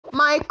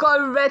My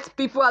correct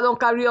people, I don't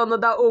carry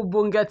another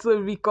ogbonge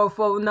to recall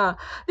for now.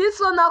 This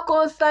one now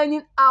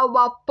concerning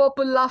our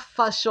popular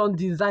fashion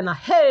designer.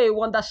 Hey,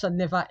 wonder shall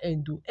never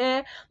end.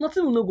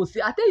 Nothing will no go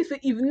see. I tell you, say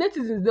if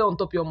netizens dey on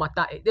top of your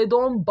matter, they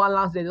don't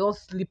balance, they don't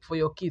sleep for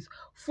your kids.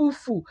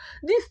 Full.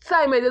 This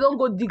time, they don't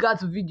go dig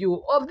out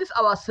video of this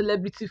our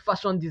celebrity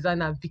fashion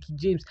designer Veekee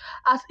James,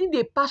 as in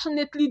they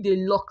passionately they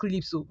lock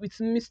lips with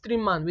mystery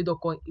man we don't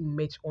call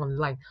image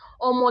online.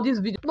 This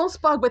video don't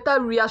spark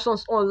better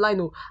reactions online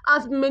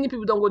as many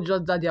people don't go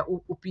judge that their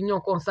opinion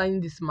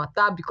concerning this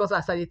matter, because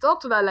as I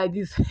talk to that like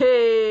this,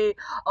 hey,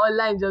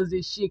 online just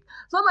they shake.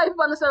 So my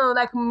people understand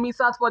like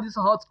miss out for this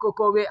hot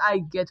cocoa where I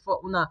get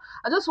for una.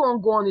 I just want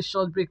to go on a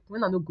short break.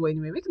 When I don't go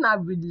anywhere, we can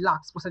have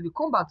relax because I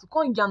come back to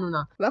come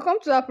una. Welcome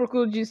to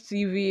Aproko Gist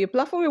TV, a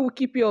platform where we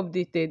keep you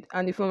updated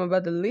and informed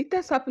about the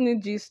latest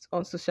happening gist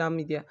on social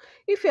media.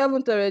 If you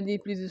haven't already,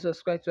 please do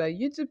subscribe to our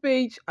YouTube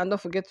page and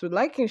don't forget to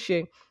like and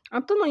share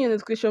and turn on your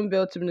notification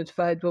bell to be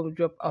notified when we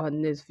drop our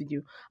next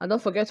video. And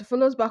don't forget to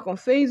follow us back on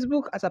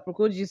Facebook at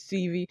Aproko Gist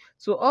TV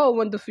to all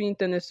wonderful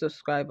internet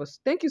subscribers.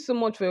 Thank you so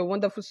much for your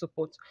wonderful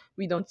support.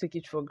 We don't take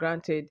it for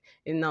granted.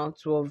 And now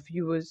to our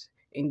viewers,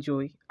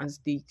 enjoy and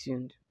stay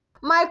tuned.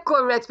 My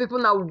correct people,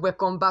 now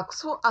welcome back.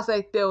 So as I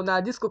tell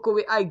now, this cocoa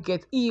way I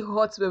get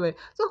hot baby.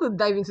 So we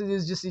dive into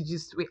this juicy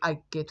gist way I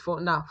get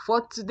for now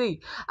for today.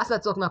 As I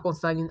talk now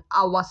concerning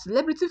our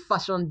celebrity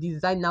fashion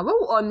designer,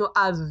 what we all know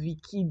as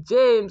Veekee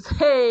James.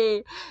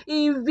 Hey,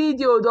 in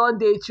video don't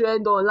they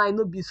trend online,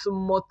 no be so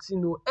much,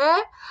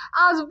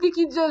 as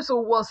Veekee James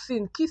was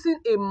seen kissing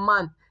a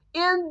man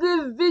in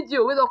the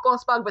video, we don't come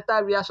spark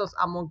better reactions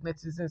among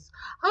netizens.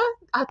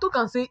 I talk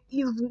and say,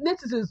 if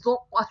netizens don't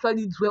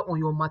actually dwell on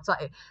your matter,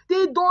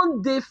 they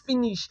don't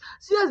finish.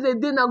 See as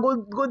they now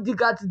go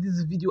dig at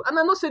this video. And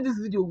I know say this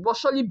video will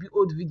surely be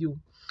old video.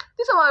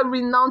 This is our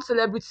renowned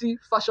celebrity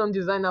fashion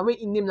designer, wey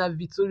in name like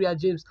Victoria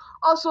James,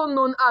 also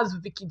known as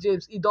Veekee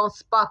James. It don't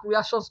spark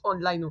reactions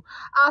online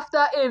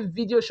after a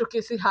video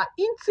showcasing her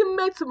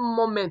intimate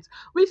moment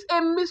with a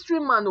mystery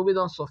man wey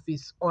don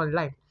surface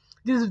online.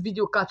 This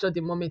video captured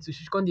the moment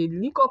she can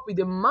link up with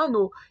the man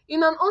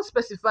in an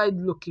unspecified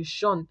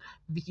location.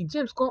 Veekee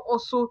James can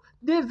also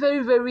they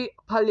very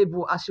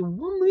palatable as she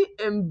warmly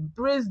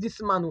embraced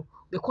this man.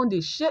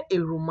 They share a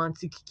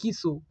romantic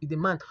kiss with the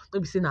man.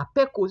 Don't be saying a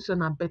peko, this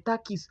one a better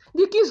kiss.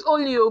 The kiss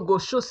only go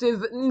show say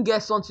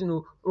get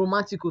something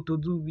romantic to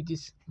do with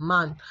this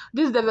man.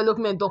 This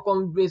development don't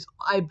come raise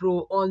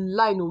eyebrow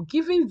online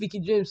giving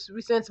Veekee James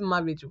recent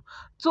marriage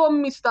to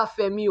Mr.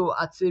 Femi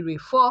Atere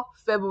for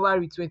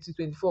February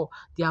 2024.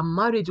 Their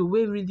marriage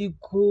will really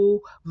go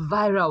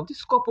viral.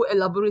 This couple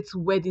elaborate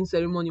wedding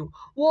ceremony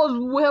was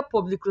well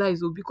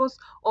publicized because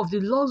of the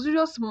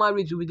luxurious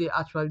marriage they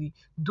actually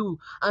do,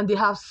 and they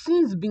have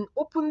since been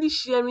openly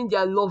sharing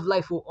their love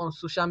life on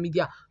social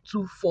media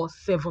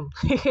 247.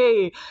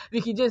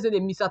 Veekee James they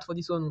miss out for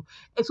this one.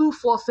 A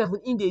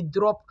 247 in they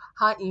drop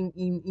her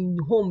in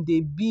home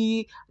they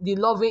be the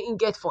loving in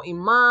get for a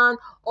man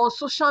on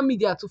social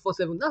media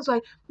 247. That's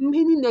why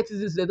many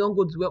netizens they don't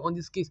go dwell on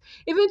this case,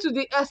 even to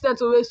the extent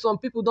where some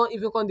people don't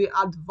even come they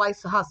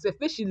advise herself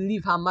where she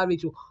leave her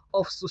marriage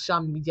off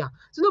social media.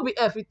 So no be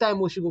every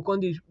time she go come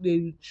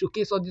they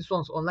showcase all these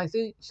ones online.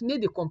 Say she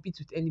need to compete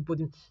with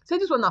anybody. Say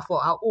this one are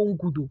for her own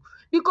good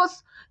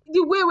because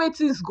the way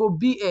things go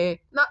be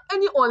now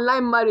any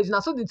online marriage now,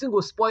 so the thing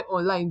go spoil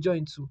online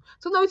join too.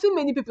 So now we see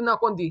many people now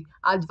come they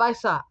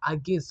advise her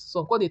against.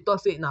 Some come they talk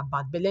say na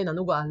bad belle and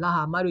no go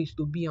allow her marriage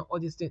to be and all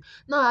these things.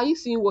 Now are you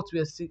seeing what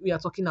we are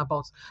talking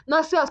about?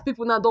 Now say as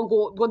people now don't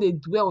go they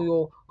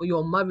dwell on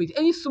your marriage.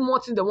 Any small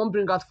thing they won't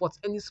bring out forth,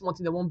 any small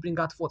thing they won't bring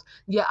out forth.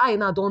 Their eye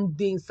now don't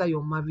day inside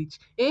your marriage.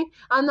 And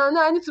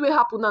now anything will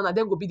happen now,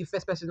 then go be the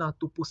first person now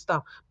to post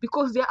them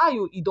because their eye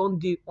it don't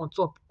day on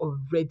top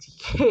already.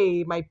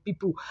 Hey, my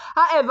people.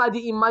 However,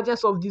 the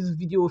emergence of this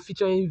video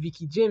featuring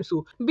Veekee James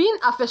being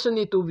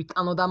affectionate with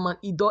another man,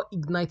 it don't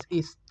ignite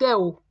a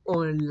stir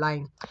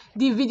online.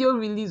 The video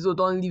release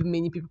don't leave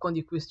many people on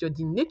the question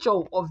the nature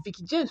of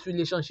Veekee James'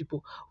 relationship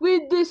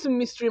with this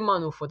mystery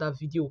man for that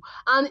video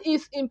and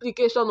its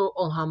implication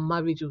on her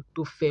marriage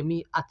to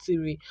Femi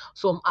Atere.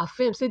 Some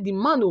affirm say the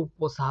man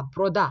was her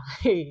brother.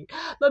 Hey,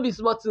 not be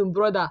smart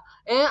brother.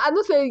 I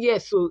don't say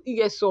yes, so you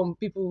get some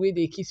people where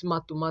they kiss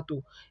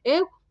tomato.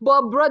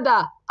 But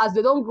brother, as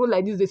they don't grow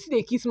like this, they see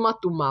they kiss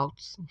mouth to mouth.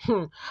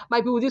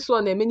 My people, this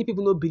one, many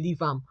people don't believe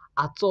them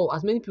at all.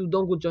 As many people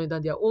don't go join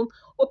that their own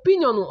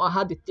opinion on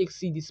how they take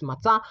see this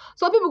matter.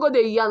 Some people go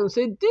there yarn and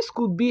say this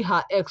could be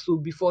her ex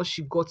before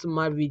she got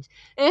married.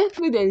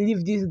 We then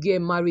leave this girl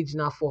marriage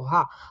now for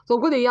her. So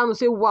go there yarn and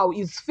say, wow,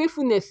 is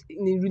faithfulness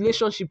in a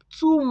relationship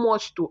too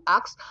much to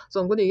ask?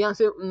 So I'm going to yarn and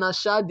say,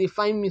 Nasha, they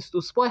find means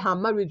to spoil her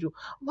marriage.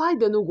 Why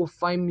they no go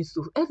find means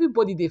to?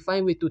 Everybody they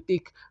find way to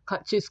take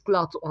chase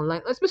clout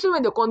online, especially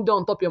when they come down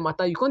on top of your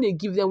matter. You can't they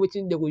give them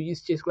waiting they go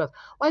use chase clout.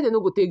 Why they no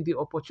go take the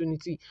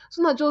opportunity?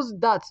 So not just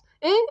that.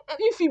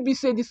 If he be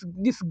say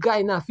this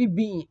guy now, if he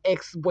be in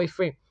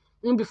ex-boyfriend,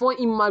 before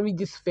he marry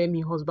this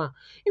Femi husband.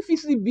 If he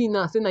still be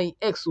now, say na him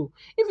ex o.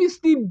 If he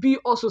still be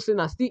also say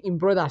na still him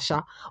brother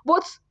sha.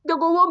 But they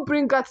go wan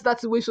bring out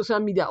that way social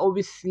media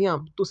always see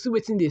am to see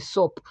wetin dey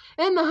sup.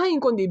 And na how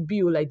him come dey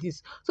be like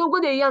this. So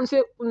go dey yarn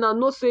say una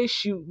know say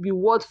she be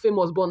world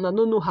famous, but una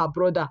no know her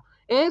brother.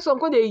 Some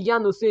come dey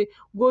yarn o say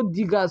gold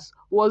diggers,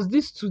 was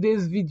this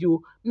today's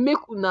video?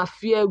 Make una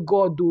fear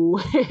God o.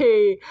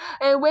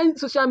 And when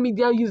social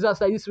media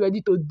users like this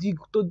ready to dig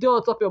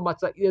on top your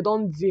matter, they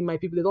don't dey, my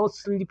people, they don't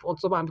sleep on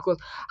top am, because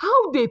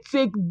how they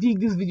take dig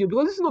this video,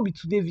 because this no be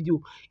today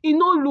video, it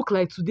no look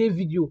like today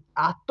video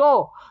at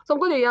all. Some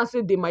go dey yarn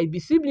say they might be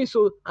siblings,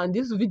 so and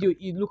this video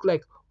it look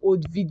like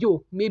old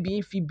video, maybe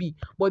if it be,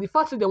 but the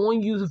fact that they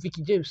won't use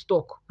Veekee James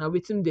talk now,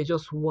 waiting they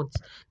just want,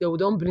 they will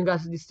don't bring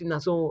us this thing,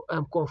 and so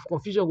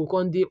confusion will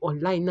come day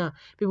online now.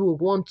 People will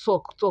want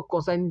talk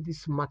concerning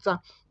this matter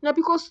now,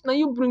 because now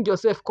you bring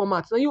yourself come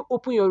out, now you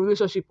open your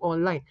relationship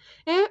online.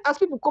 As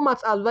people come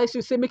out advise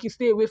you, say make you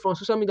stay away from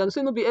social media,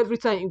 say no be every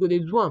time you go they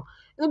do am,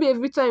 no be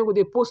every time you go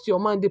they post your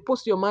man, they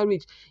post your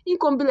marriage. You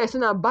can be like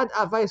saying a bad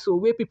advice, or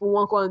where people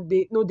want on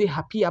they know they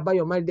happy about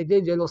your marriage,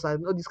 they jealous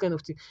and all this kind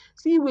of thing.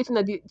 See waiting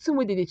at the same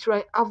way they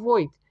try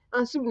avoid,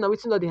 and see now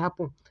waiting that they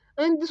happen.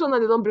 And this one that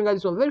they don't bring out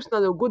this one, very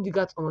soon they'll go dig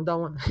out on that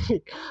one.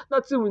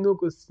 Nothing we no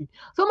go see.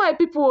 So my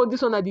people,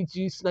 this one that the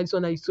juice, this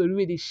one that is story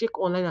where they shake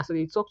online as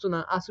they talk to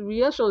now, as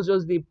reactions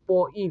just they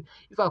pour in.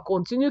 If I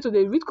continue to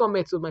they read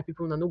comments of my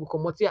people, now no go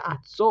come out here at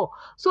all.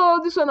 So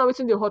this one now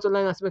waiting the hot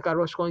online as make a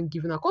rush con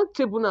give now con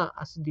table now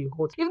as they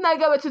hot. If I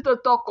get waiting to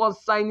talk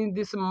concerning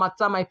this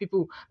matter, my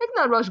people, make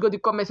na rush go the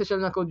comment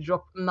section and go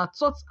drop na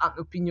thoughts and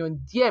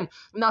opinion there.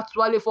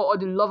 Naturally for all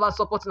the love and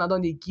support and I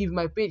don't they give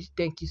my page.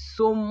 Thank you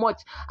so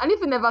much. And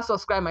if you never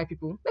subscribe, my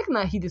people, make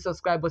na hit the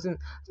subscribe button.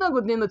 It's not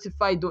good to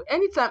notified though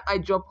anytime I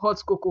drop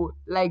hot cocoa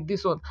like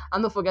this one.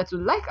 And don't forget to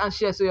like and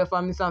share so your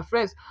families and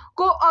friends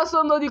go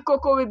also know the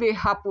cocoa where they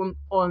happen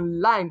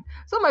online.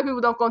 So my people,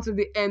 don't come to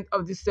the end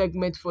of this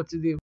segment for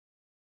today.